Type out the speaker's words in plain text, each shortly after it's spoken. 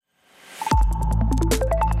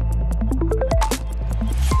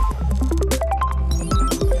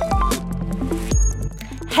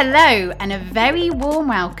Hello, and a very warm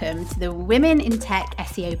welcome to the Women in Tech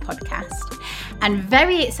SEO podcast. And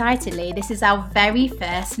very excitedly, this is our very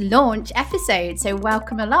first launch episode, so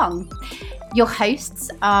welcome along. Your hosts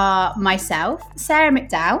are myself, Sarah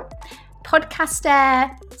McDowell, podcaster,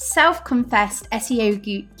 self-confessed SEO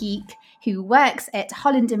geek who works at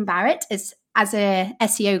Holland & Barrett as a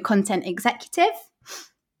SEO content executive.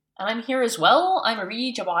 And I'm here as well. I'm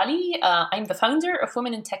Marie Jawali. I'm the founder of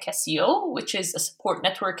Women in Tech SEO, which is a support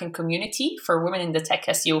network and community for women in the tech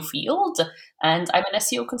SEO field. And I'm an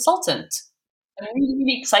SEO consultant. I'm really,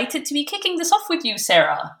 really excited to be kicking this off with you,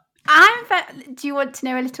 Sarah. Do you want to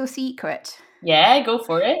know a little secret? Yeah, go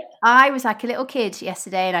for it. I was like a little kid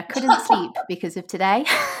yesterday and I couldn't sleep because of today.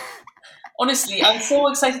 Honestly, I'm so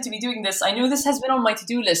excited to be doing this. I know this has been on my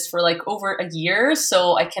to-do list for like over a year,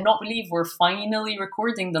 so I cannot believe we're finally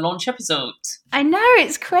recording the launch episode. I know,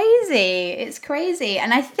 it's crazy. It's crazy.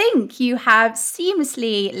 And I think you have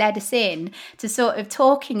seamlessly led us in to sort of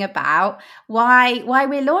talking about why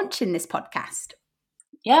we're launching this podcast.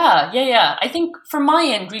 Yeah. I think from my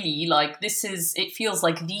end, really, it feels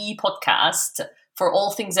like the podcast for all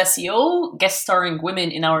things SEO, guest starring women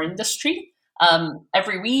in our industry.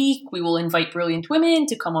 Every week, we will invite brilliant women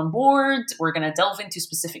to come on board. We're going to delve into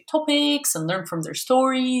specific topics and learn from their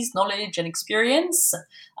stories, knowledge, and experience.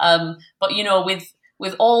 But, you know,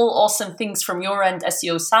 with all awesome things from your end,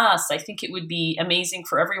 SEO SaaS, I think it would be amazing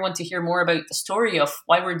for everyone to hear more about the story of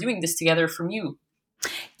why we're doing this together from you.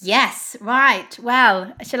 Yes, right.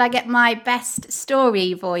 Well, shall I get my best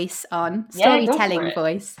story voice on? Storytelling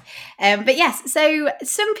voice. But yes, so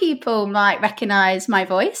some people might recognize my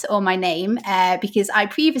voice or my name because I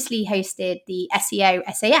previously hosted the SEO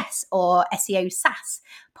SAS or SEO SaaS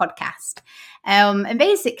podcast. And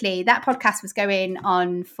basically that podcast was going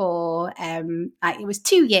on for it was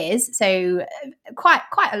 2 years, so quite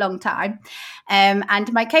a long time.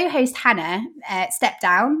 And my co-host Hannah stepped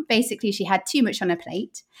down. Basically, she had too much on her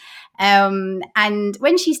plate. And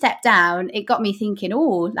when she stepped down, it got me thinking,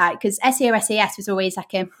 because SEO SAS was always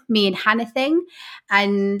like a me and Hannah thing.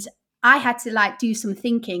 And I had to do some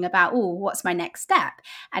thinking about, what's my next step?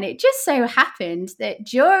 And it just so happened that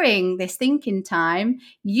during this thinking time,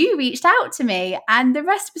 you reached out to me and the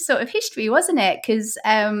rest was sort of history, wasn't it? Because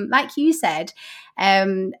like you said,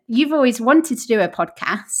 you've always wanted to do a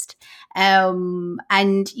podcast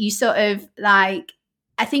and you sort of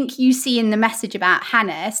I think you seeing the message about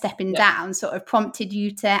Hannah stepping down sort of prompted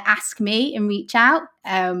you to ask me and reach out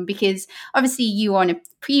because obviously you were on a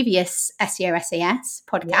previous SEO SAS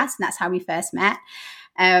podcast and that's how we first met.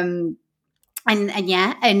 And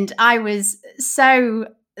I was so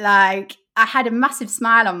I had a massive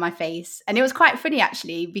smile on my face and it was quite funny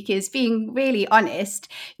actually because being really honest,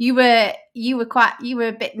 you were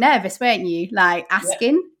a bit nervous, weren't you?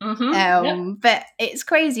 Asking. But it's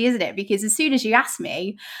crazy, isn't it? Because as soon as you asked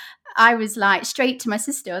me, I was straight to my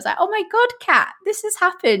sister. I was like, "Oh my God, Kat, this has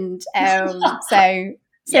happened."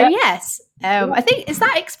 Yes. I think, is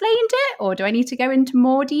that explained it, or do I need to go into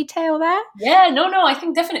more detail there? Yeah, no, I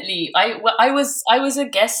think definitely. I was a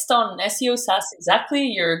guest on SEO SaaS exactly a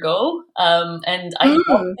year ago, and I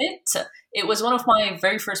loved it. It was one of my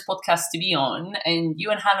very first podcasts to be on, and you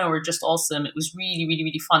and Hannah were just awesome. It was really, really,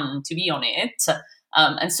 really fun to be on it.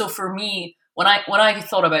 And so for me, when I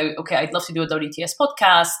thought about, okay, I'd love to do a WTS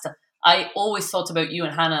podcast, I always thought about you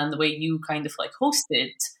and Hannah and the way you kind of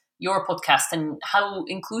hosted your podcast and how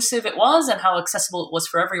inclusive it was and how accessible it was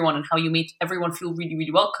for everyone and how you made everyone feel really,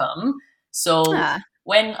 really welcome. So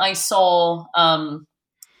when I saw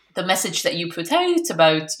the message that you put out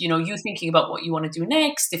about, you thinking about what you want to do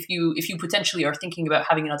next, if you potentially are thinking about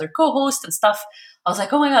having another co-host and stuff, I was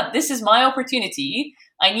like, oh my God, this is my opportunity.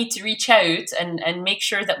 I need to reach out and make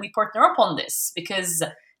sure that we partner up on this because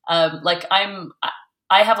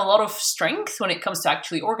I have a lot of strength when it comes to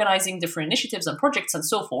actually organizing different initiatives and projects and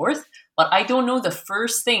so forth, but I don't know the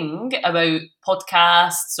first thing about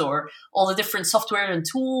podcasts or all the different software and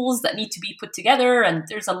tools that need to be put together. And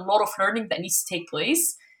there's a lot of learning that needs to take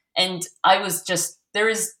place. And I was just,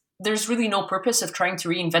 there's really no purpose of trying to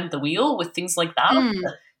reinvent the wheel with things like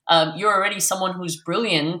that. You're already someone who's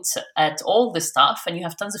brilliant at all this stuff and you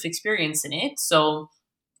have tons of experience in it. So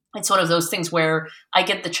it's one of those things where I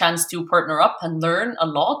get the chance to partner up and learn a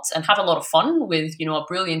lot and have a lot of fun with, a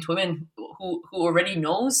brilliant woman who already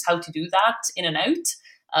knows how to do that in and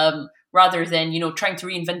out, rather than, trying to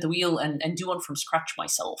reinvent the wheel and do one from scratch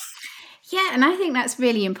myself. Yeah, and I think that's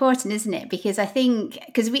really important, isn't it? Because I think,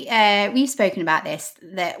 because we've spoken about this,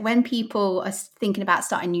 that when people are thinking about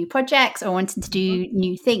starting new projects or wanting to do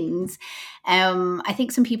new things, I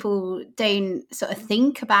think some people don't sort of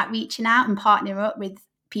think about reaching out and partner up with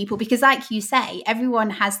people, because like you say, everyone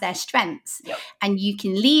has their strengths. Yep. And you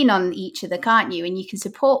can lean on each other, can't you? And you can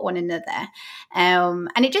support one another. And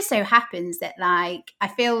it just so happens that, like, I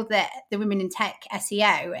feel that the Women in Tech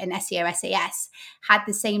SEO and SEO SAS had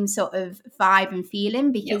the same sort of vibe and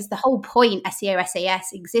feeling, because the whole point SEO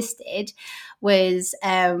SAS existed was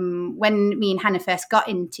when me and Hannah first got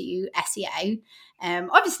into SEO.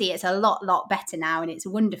 Obviously, it's a lot better now, and it's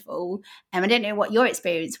wonderful. I don't know what your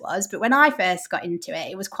experience was, but when I first got into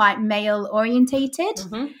it, it was quite male orientated.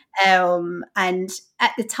 Mm-hmm. And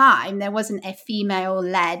at the time, there wasn't a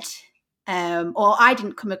female-led, or I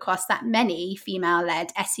didn't come across that many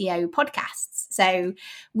female-led SEO podcasts. So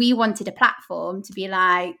we wanted a platform to be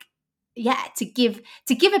like, to give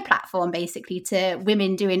a platform basically to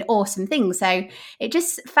women doing awesome things. So it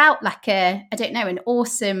just felt like an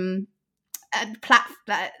awesome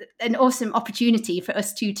an awesome opportunity for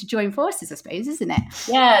us to join forces, I suppose, isn't it?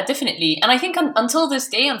 Yeah, definitely. And I think until this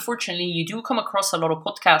day, unfortunately, you do come across a lot of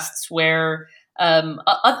podcasts where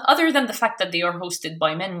other than the fact that they are hosted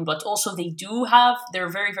by men, but also they're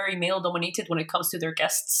very, very male dominated when it comes to their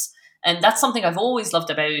guests. And that's something I've always loved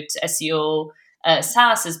about SEO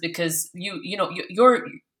SAS, is because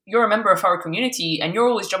you're a member of our community, and you're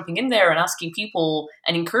always jumping in there and asking people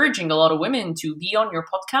and encouraging a lot of women to be on your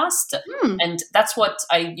podcast. And that's what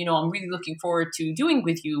I'm really looking forward to doing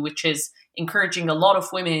with you, which is encouraging a lot of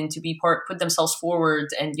women to put themselves forward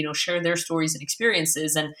and, share their stories and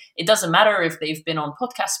experiences. And it doesn't matter if they've been on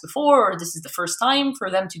podcasts before, or this is the first time for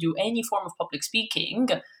them to do any form of public speaking,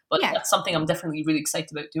 but that's something I'm definitely really excited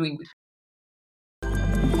about doing with you.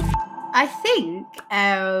 I think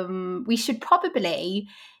we should probably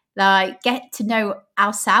get to know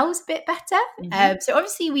ourselves a bit better. So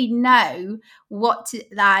obviously we know what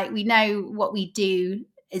we do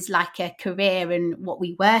is like a career and what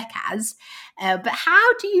we work as. But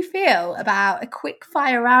how do you feel about a quick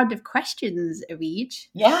fire round of questions, Areej?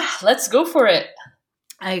 Yeah, let's go for it.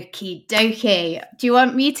 Okie dokie. Do you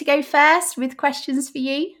want me to go first with questions for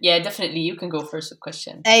you? Yeah, definitely. You can go first with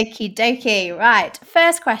questions. Okie dokie. Right.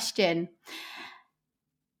 First question.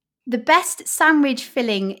 The best sandwich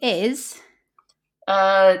filling is?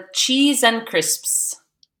 Cheese and crisps.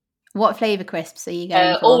 What flavour crisps are you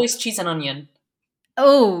going for? Always cheese and onion.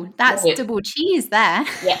 Oh, that's double cheese there.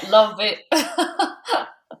 Yeah, love it.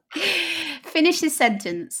 Finish this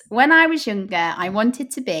sentence. When I was younger, I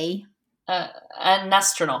wanted to be... an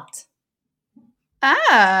astronaut.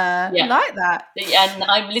 Yeah. I like that. And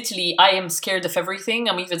I am scared of everything.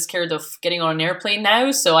 I'm even scared of getting on an airplane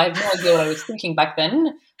now, so I have no idea what I was thinking back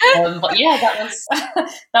then. But yeah,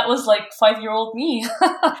 that was like 5-year-old me.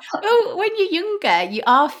 Well, when you're younger, you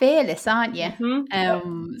are fearless, aren't you?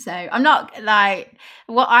 Mm-hmm. So I'm not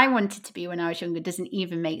what I wanted to be when I was younger doesn't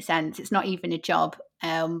even make sense. It's not even a job.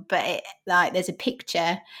 But there's a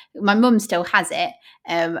picture. My mum still has it,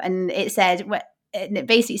 and it said. And it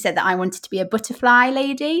basically said that I wanted to be a butterfly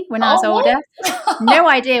lady when I was older. No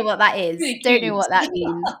idea what that is. Don't know what that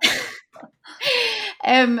means.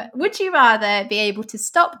 Would you rather be able to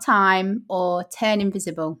stop time or turn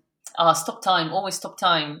invisible? Stop time. Always stop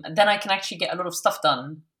time. And then I can actually get a lot of stuff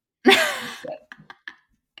done.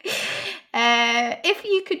 If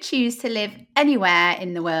you could choose to live anywhere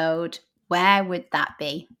in the world, where would that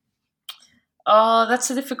be? Oh, that's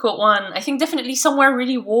a difficult one. I think definitely somewhere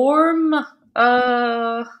really warm.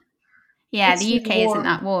 The UK isn't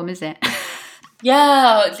that warm, is it?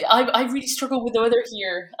 Yeah, I really struggle with the weather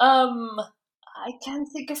here. I can't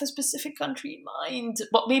think of a specific country in mind,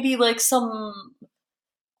 but maybe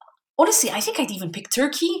honestly, I think I'd even pick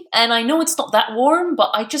Turkey. And I know it's not that warm, but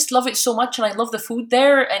I just love it so much, and I love the food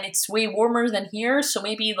there, and it's way warmer than here. So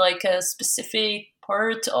maybe like a specific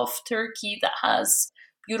part of Turkey that has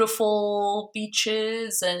beautiful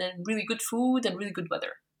beaches and really good food and really good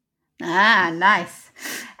weather. Nice.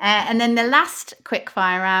 And then the last quick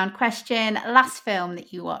fire round question, last film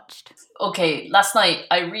that you watched. Okay, last night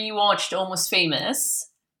I rewatched Almost Famous,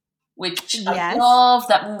 which I love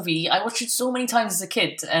that movie. I watched it so many times as a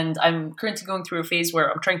kid, and I'm currently going through a phase where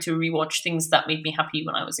I'm trying to rewatch things that made me happy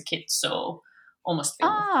when I was a kid. So Almost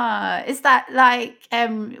Famous. Is that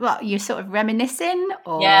you're sort of reminiscing?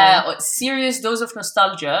 Or? Yeah, serious dose of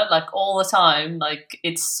nostalgia, like all the time. Like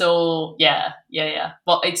it's so yeah.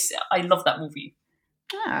 But I love that movie.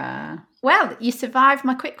 Well, you survived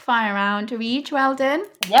my quick fire round, Areej. Well done.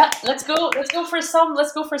 Yeah, let's go for some.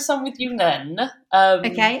 Let's go for some with you then.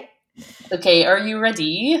 Okay. Okay, are you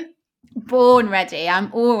ready? Born ready.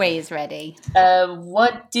 I'm always ready.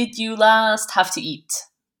 What did you last have to eat?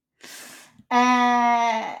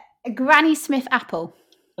 A Granny Smith apple.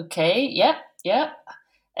 Okay, yeah.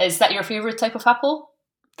 Is that your favorite type of apple?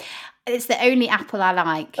 It's the only apple I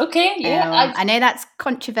like. Okay, yeah. I know that's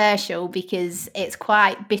controversial because it's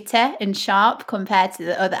quite bitter and sharp compared to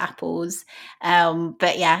the other apples.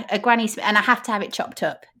 But yeah, a Granny Smith, and I have to have it chopped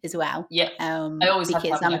up as well. Yeah, I always have to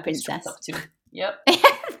have I'm a princess princess up too. Yep.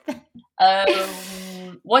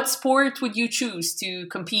 What sport would you choose to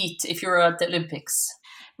compete if you're at the Olympics?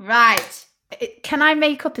 Right. Can I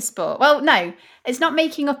make up a sport? Well, no, it's not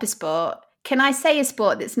making up a sport. Can I say a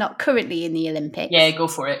sport that's not currently in the Olympics? Yeah, go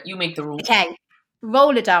for it. You make the rules. Okay.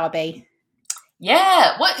 Roller derby.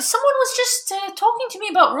 Yeah. What? Someone was just talking to me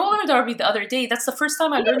about roller derby the other day. That's the first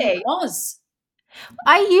time I learned what it was.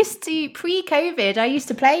 I used to, pre-COVID, I used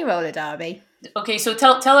to play roller derby. Okay, so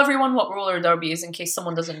tell everyone what roller derby is in case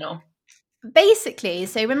someone doesn't know. Basically,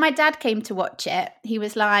 so when my dad came to watch it, he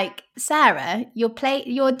was like, Sarah, you're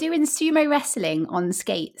doing sumo wrestling on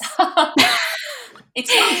skates. It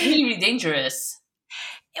sounds really, really dangerous.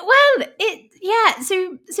 Well,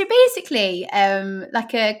 so basically,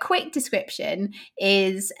 like a quick description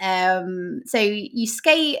is, so you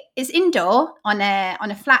skate, it's indoor on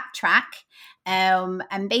a flat track.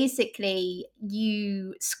 And basically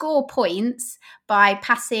you score points by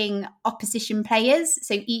passing opposition players.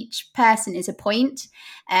 So each person is a point.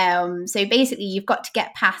 So basically you've got to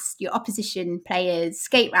get past your opposition players,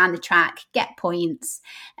 skate around the track, get points.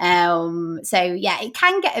 So yeah, it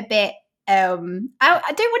can get a bit, I don't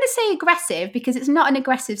want to say aggressive because it's not an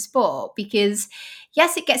aggressive sport, because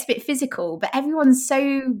yes, it gets a bit physical, but everyone's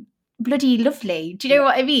so bloody lovely. Do you know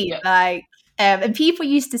what I mean? Yeah. Like, and people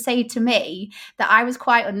used to say to me that I was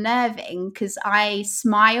quite unnerving because I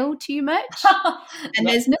smile too much. And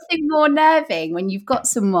there's nothing more nerving when you've got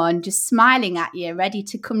someone just smiling at you, ready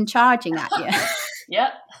to come charging at you.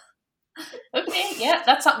 Yeah. Okay, yeah,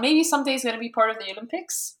 that's maybe someday it's going to be part of the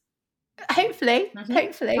Olympics. Hopefully.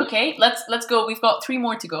 Okay, let's go. We've got 3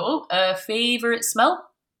 more to go. Favorite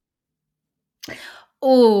smell?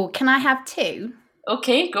 Oh, can I have 2?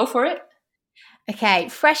 Okay, go for it. Okay,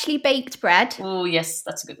 freshly baked bread. Oh, yes,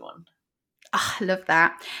 that's a good one. Oh, I love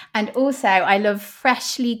that. And also, I love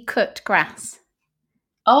freshly cut grass.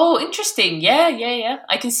 Oh, interesting. Yeah.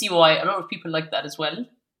 I can see why a lot of people like that as well.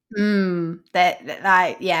 I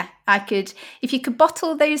could, if you could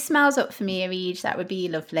bottle those smells up for me, Areej, that would be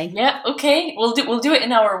lovely. Yeah, okay. We'll do it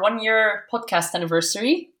in our 1-year podcast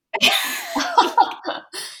anniversary.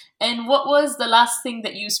 And what was the last thing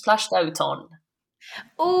that you splashed out on?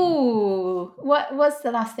 Oh, what was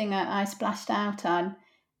the last thing I splashed out on?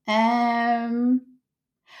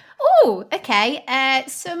 Oh, okay.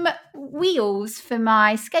 Some wheels for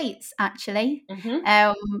my skates, actually.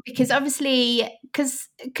 Because obviously, because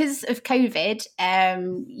of COVID,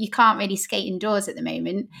 you can't really skate indoors at the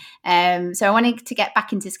moment. So I wanted to get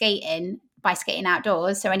back into skating by skating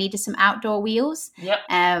outdoors. So I needed some outdoor wheels. Yep.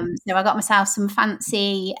 So I got myself some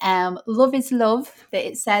fancy "Love is Love" that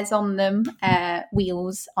it says on them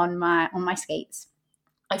wheels on my skates.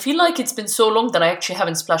 I feel like it's been so long that I actually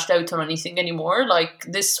haven't splashed out on anything anymore. Like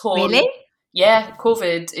this whole Really? Yeah,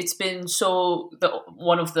 COVID. It's been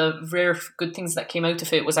one of the rare good things that came out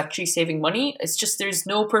of it was actually saving money. It's just there's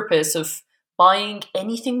no purpose of buying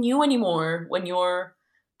anything new anymore when you're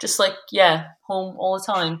just like home all the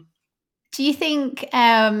time. Do you think,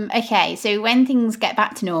 okay, so when things get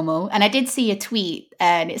back to normal, and I did see a tweet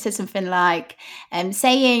and it said something like,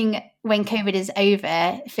 saying when COVID is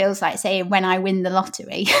over feels like saying when I win the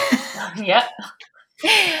lottery. Yeah.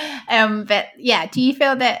 But yeah, do you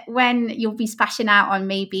feel that when you'll be splashing out on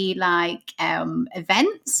maybe like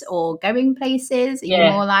events or going places, are you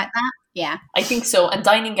more like that? Yeah, I think so. And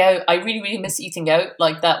dining out, I really, really miss eating out.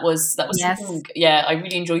 Like that was something, I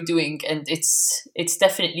really enjoy doing. And it's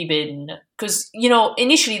definitely been, because,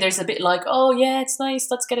 initially there's a bit like, oh yeah, it's nice,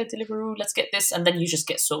 let's get a Deliveroo, let's get this. And then you just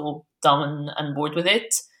get so done and bored with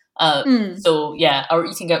it. So yeah, our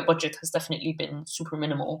eating out budget has definitely been super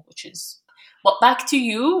minimal, which is, well, back to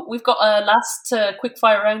you. We've got a last quick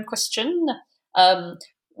fire round question.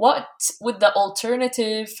 What would the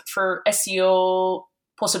alternative for SEO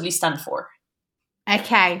possibly stand for?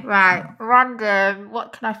 Okay, right. Random.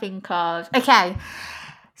 What can I think of? Okay.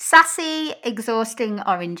 Sassy, exhausting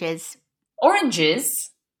oranges.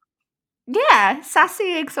 Oranges? Yeah,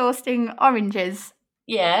 sassy, exhausting oranges.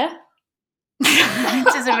 Yeah.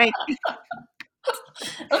 Doesn't make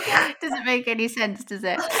Okay. Doesn't make any sense, does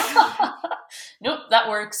it? Nope, that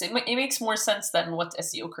works. It makes more sense than what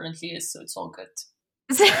SEO currently is, so it's all good.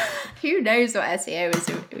 Who knows what SEO is,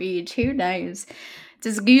 Reed? Who knows?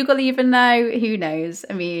 Does Google even know? Who knows?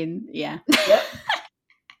 I mean, yeah. Yep.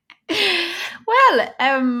 Well,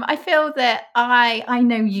 I feel that I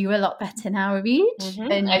know you a lot better now, Reed.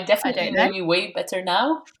 I definitely know you way better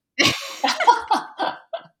now.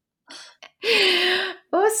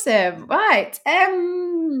 Awesome. Right.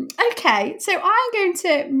 Okay. So I'm going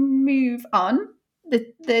to move on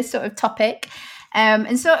the sort of topic,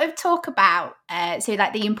 and sort of talk about so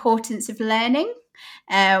like the importance of learning.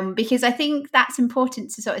 Because I think that's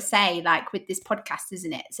important to sort of say, like with this podcast,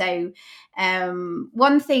 isn't it? So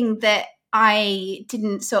one thing that I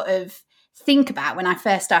didn't sort of think about when I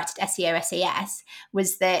first started SEO SAS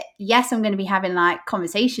was that, yes, I'm going to be having like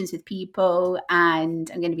conversations with people and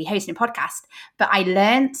I'm going to be hosting a podcast, but I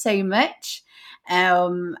learned so much,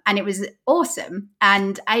 and it was awesome.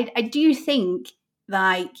 And I do think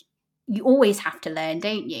like you always have to learn,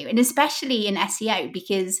 don't you? And especially in SEO,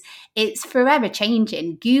 because it's forever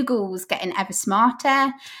changing. Google's getting ever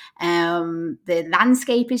smarter. The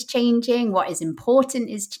landscape is changing. What is important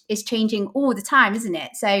is changing all the time, isn't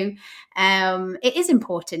it? So it is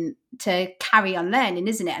important to carry on learning,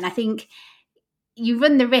 isn't it? And I think you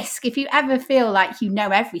run the risk, if you ever feel like you know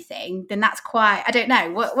everything, then that's quite, I don't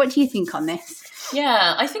know. What do you think on this?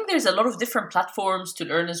 Yeah, I think there's a lot of different platforms to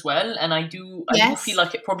learn as well. And I do feel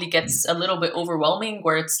like it probably gets a little bit overwhelming,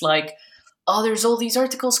 where it's like, oh, there's all these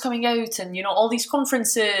articles coming out and, all these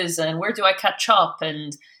conferences, and where do I catch up?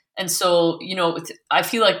 And so, I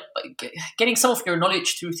feel like getting some of your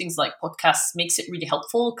knowledge through things like podcasts makes it really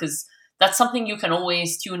helpful, because that's something you can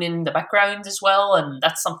always tune in the background as well. And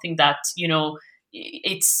that's something that,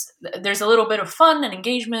 there's a little bit of fun and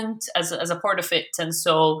engagement as a part of it. And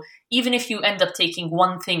so even if you end up taking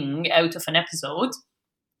one thing out of an episode,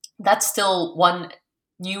 that's still one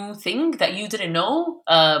new thing that you didn't know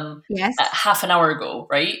half an hour ago,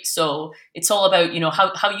 right? So it's all about,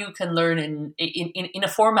 how you can learn in a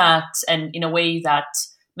format and in a way that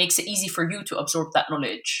makes it easy for you to absorb that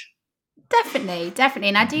knowledge. Definitely.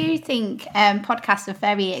 And I do think podcasts are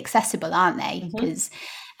very accessible, aren't they? Because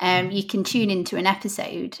you can tune into an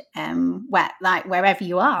episode wherever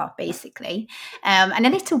you are, basically. And a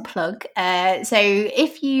little plug. So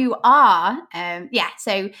if you are,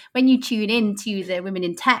 so when you tune in to the Women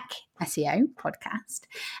in Tech SEO podcast,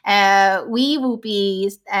 we will be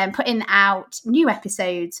putting out new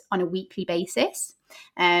episodes on a weekly basis.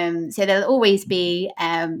 So there'll always be,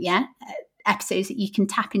 episodes that you can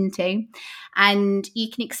tap into, and you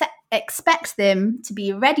can expect them to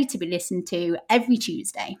be ready to be listened to every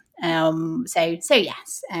Tuesday. So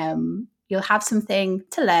yes, you'll have something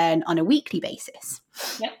to learn on a weekly basis.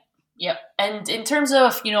 Yep. And in terms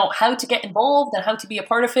of, how to get involved and how to be a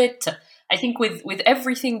part of it, I think with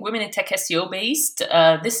everything Women in Tech SEO based,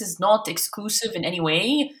 this is not exclusive in any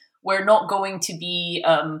way. We're not going to be,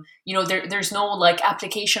 there's no like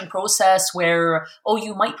application process where,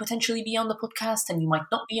 you might potentially be on the podcast and you might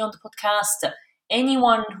not be on the podcast.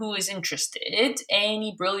 Anyone who is interested,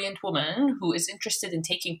 any brilliant woman who is interested in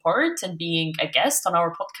taking part and being a guest on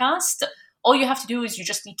our podcast, all you have to do is you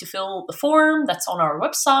just need to fill the form that's on our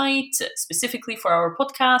website, specifically for our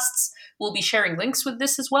podcasts. We'll be sharing links with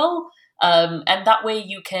this as well. And that way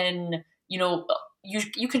you can,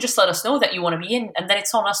 you can just let us know that you want to be in, and then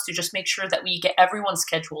it's on us to just make sure that we get everyone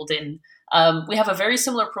scheduled in. We have a very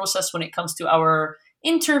similar process when it comes to our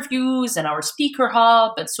interviews and our speaker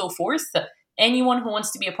hub and so forth. Anyone who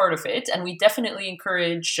wants to be a part of it, and we definitely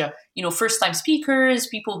encourage, first-time speakers,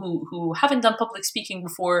 people who haven't done public speaking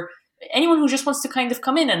before, anyone who just wants to kind of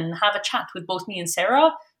come in and have a chat with both me and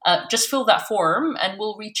Sarah, just fill that form and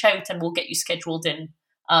we'll reach out and we'll get you scheduled in.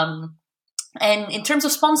 And in terms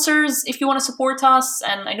of sponsors, if you want to support us,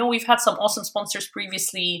 and I know we've had some awesome sponsors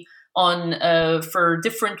previously on for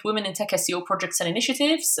different Women in Tech SEO projects and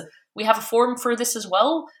initiatives, we have a form for this as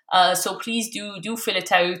well. So please do fill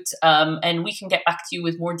it out, and we can get back to you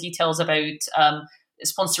with more details about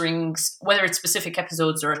sponsoring, whether it's specific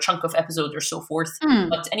episodes or a chunk of episodes or so forth.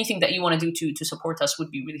 But anything that you want to do to support us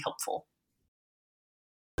would be really helpful.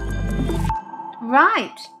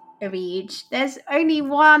 Right. Areej, there's only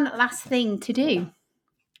one last thing to do,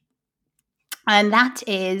 and that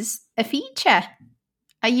is a feature.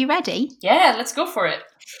 Are you ready? Yeah, let's go for it.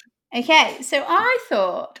 Okay, so I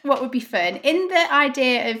thought what would be fun in the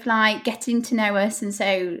idea of like getting to know us, and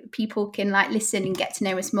so people can like listen and get to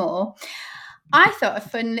know us more. I thought a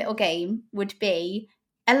fun little game would be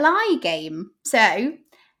a lie game. So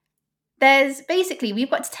there's basically,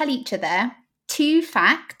 we've got to tell each other 2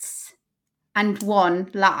 facts and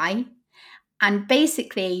 1 lie, and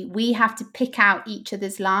basically we have to pick out each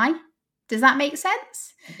other's lie. Does that make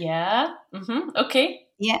sense? Yeah. Okay.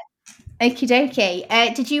 Yeah. Okie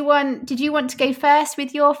dokie. Did you want to go first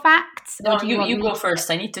with your facts? No, you go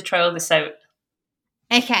first. I need to try all this out.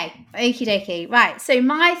 Okay. Okie dokie. Right. So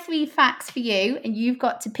my 3 facts for you, and you've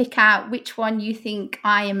got to pick out which one you think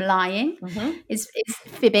I am lying, is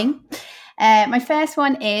fibbing. My first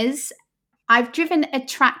one is I've driven a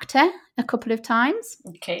tractor a couple of times.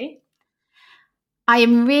 Okay. I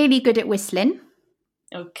am really good at whistling.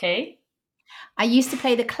 Okay. I used to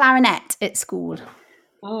play the clarinet at school.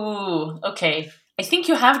 Ooh, okay. I think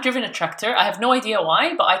you have driven a tractor. I have no idea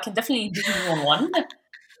why, but I can definitely do you on one.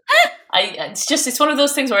 It's one of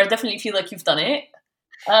those things where I definitely feel like you've done it.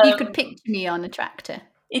 You could picture me on a tractor.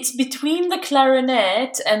 It's between the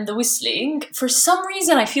clarinet and the whistling. For some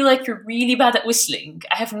reason, I feel like you're really bad at whistling.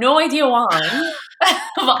 I have no idea why,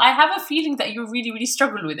 but I have a feeling that you really, really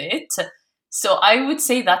struggle with it. So I would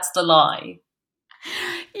say that's the lie.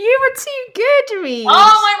 You were too good, Reed. Oh,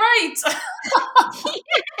 am I right?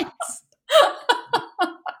 Yes.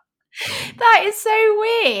 That is so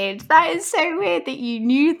weird. That is so weird that you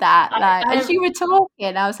knew that. As you were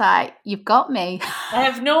talking, I was like, "You've got me." I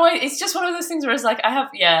have no idea. It's just one of those things where it's like, I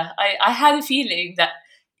had a feeling that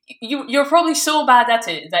you're probably so bad at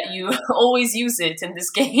it that you always use it in this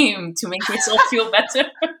game to make yourself feel better.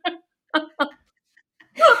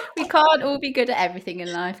 We can't all be good at everything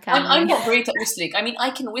in life, can we? I'm not great at whistling. I mean, I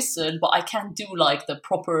can whistle, but I can't do like the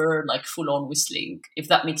proper, like full-on whistling, if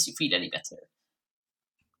that makes you feel any better.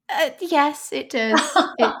 Yes, it does.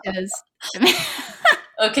 It does.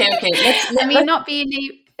 Okay.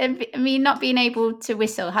 Not being able to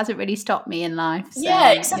whistle hasn't really stopped me in life. So,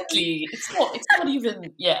 yeah, exactly. It's not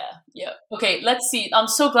even. Yeah. Okay, let's see. I'm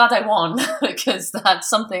so glad I won because that's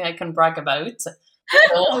something I can brag about.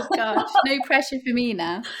 Oh gosh, no pressure for me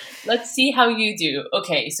now. Let's see how you do.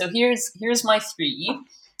 Okay, so here's my 3.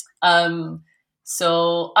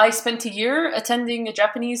 So I spent a year attending a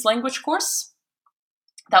Japanese language course.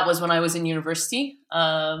 That was when I was in university.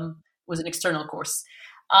 It was an external course.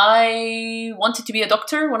 I wanted to be a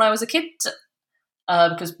doctor when I was a kid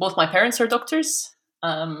because both my parents are doctors.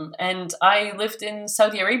 And I lived in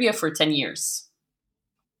Saudi Arabia for 10 years.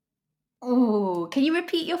 Oh, can you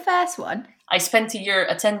repeat your first one? I spent a year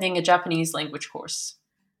attending a Japanese language course.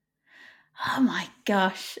 Oh my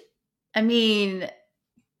gosh. I mean,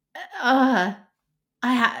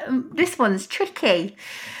 this one's tricky.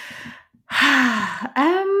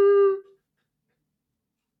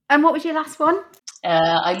 And what was your last one?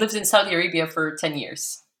 I lived in Saudi Arabia for 10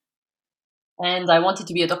 years. And I wanted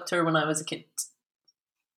to be a doctor when I was a kid.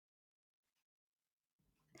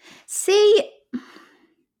 See,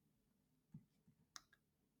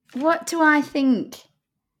 what do I think?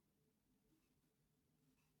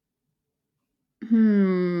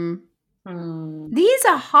 These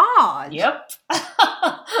are hard. Yep.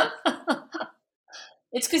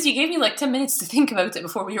 It's because you gave me like 10 minutes to think about it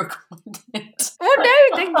before we recorded it. Oh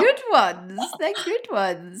no, they're good ones. They're good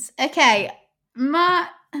ones. Okay, right.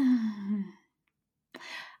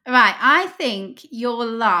 I think your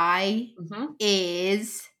lie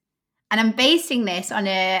is, and I'm basing this on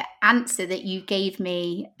an answer that you gave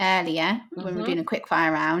me earlier when we were doing a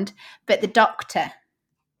quickfire round, but the doctor.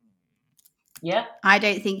 Yeah. I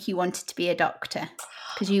don't think you wanted to be a doctor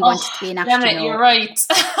because you wanted to be an astronaut. Damn it, you're right.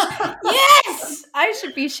 Yes! I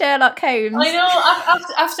should be Sherlock Holmes. I know.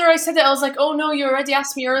 After I said it, I was like, oh no, you already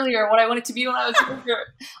asked me earlier what I wanted to be when I was younger.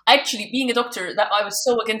 Actually, being a doctor, that I was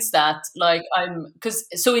so against that. Like,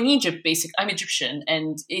 so in Egypt, I'm Egyptian,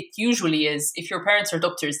 and it usually is, if your parents are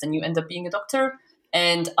doctors, then you end up being a doctor.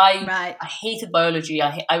 And I hated biology.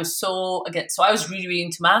 I was so against, so I was really, really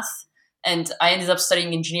into math. And I ended up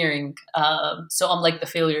studying engineering. So I'm like the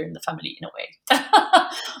failure in the family in a way.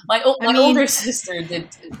 My older sister did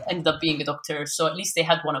end up being a doctor. So at least they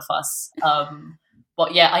had one of us.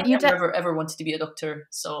 But yeah, I never ever wanted to be a doctor.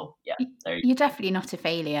 So yeah, you're definitely not a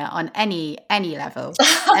failure on any level.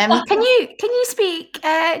 Can you speak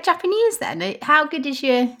Japanese then? How good is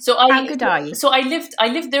your? How good are you? So I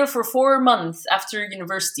lived there for 4 months after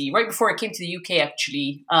university, right before I came to the UK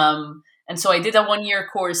actually. And so I did a 1-year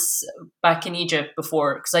course back in Egypt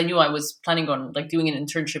before, because I knew I was planning on like doing an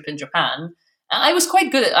internship in Japan. And I was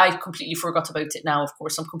quite good at it. I completely forgot about it now, of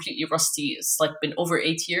course. I'm completely rusty. It's like been over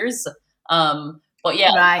 8 years. But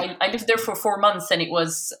yeah, I lived there for 4 months, and it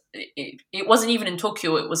wasn't even in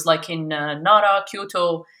Tokyo. It was like in Nara,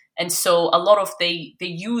 Kyoto. And so a lot of they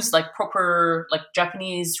use like proper like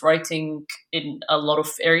Japanese writing in a lot of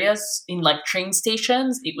areas in like train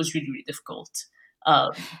stations. It was really, really difficult.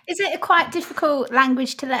 Is it a quite difficult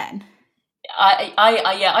language to learn?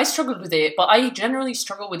 I struggled with it, but I generally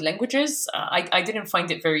struggle with languages. I didn't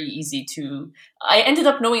find it very easy to. I ended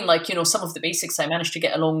up knowing like some of the basics. I managed to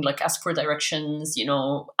get along, like ask for directions,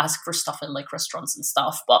 ask for stuff in like restaurants and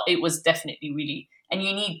stuff. But it was definitely really, and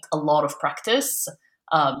you need a lot of practice.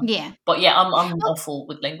 But yeah, I'm awful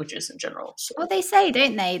with languages in general. So. Well, they say,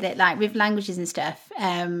 don't they, that like with languages and stuff,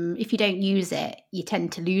 if you don't use it, you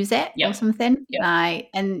tend to lose it or something.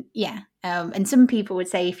 Yeah. And some people would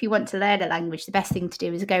say if you want to learn a language, the best thing to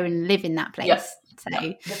do is go and live in that place. Yes. So,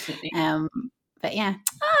 definitely. But yeah.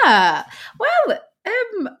 Well,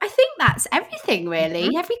 I think that's everything, really.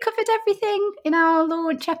 Mm-hmm. Have we covered everything in our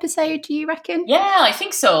launch episode, do you reckon? Yeah, I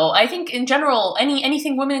think so. I think in general,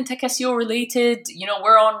 anything Women in Tech SEO related,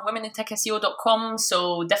 we're on womenintechseo.com,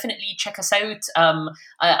 so definitely check us out.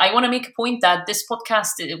 I want to make a point that this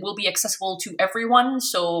podcast will be accessible to everyone,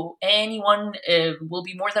 so anyone will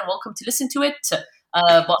be more than welcome to listen to it.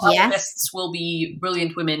 But our guests will be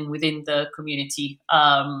brilliant women within the community.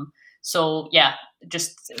 So yeah,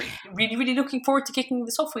 just really, really looking forward to kicking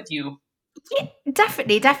this off with you. Yeah,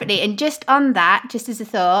 definitely. And just on that, just as a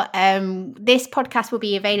thought, this podcast will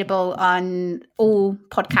be available on all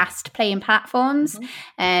podcast playing platforms.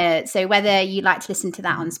 Mm-hmm. So whether you like to listen to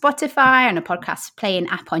that on Spotify, on a podcast playing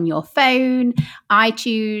app on your phone,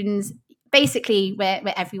 iTunes, basically we're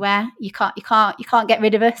everywhere. You can't get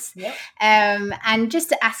rid of us. Yep. And just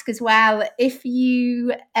to ask as well, if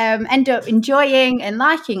you end up enjoying and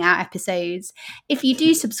liking our episodes, if you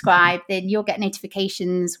do subscribe, then you'll get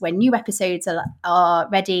notifications when new episodes are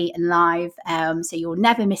ready and live, so you'll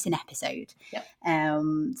never miss an episode. Yep.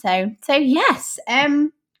 So yes,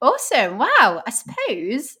 awesome. Wow, I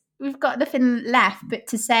suppose we've got nothing left but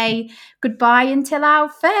to say goodbye until our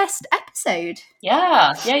first episode.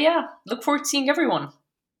 Yeah. Look forward to seeing everyone.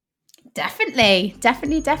 Definitely.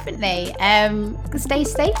 Stay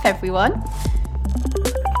safe, everyone.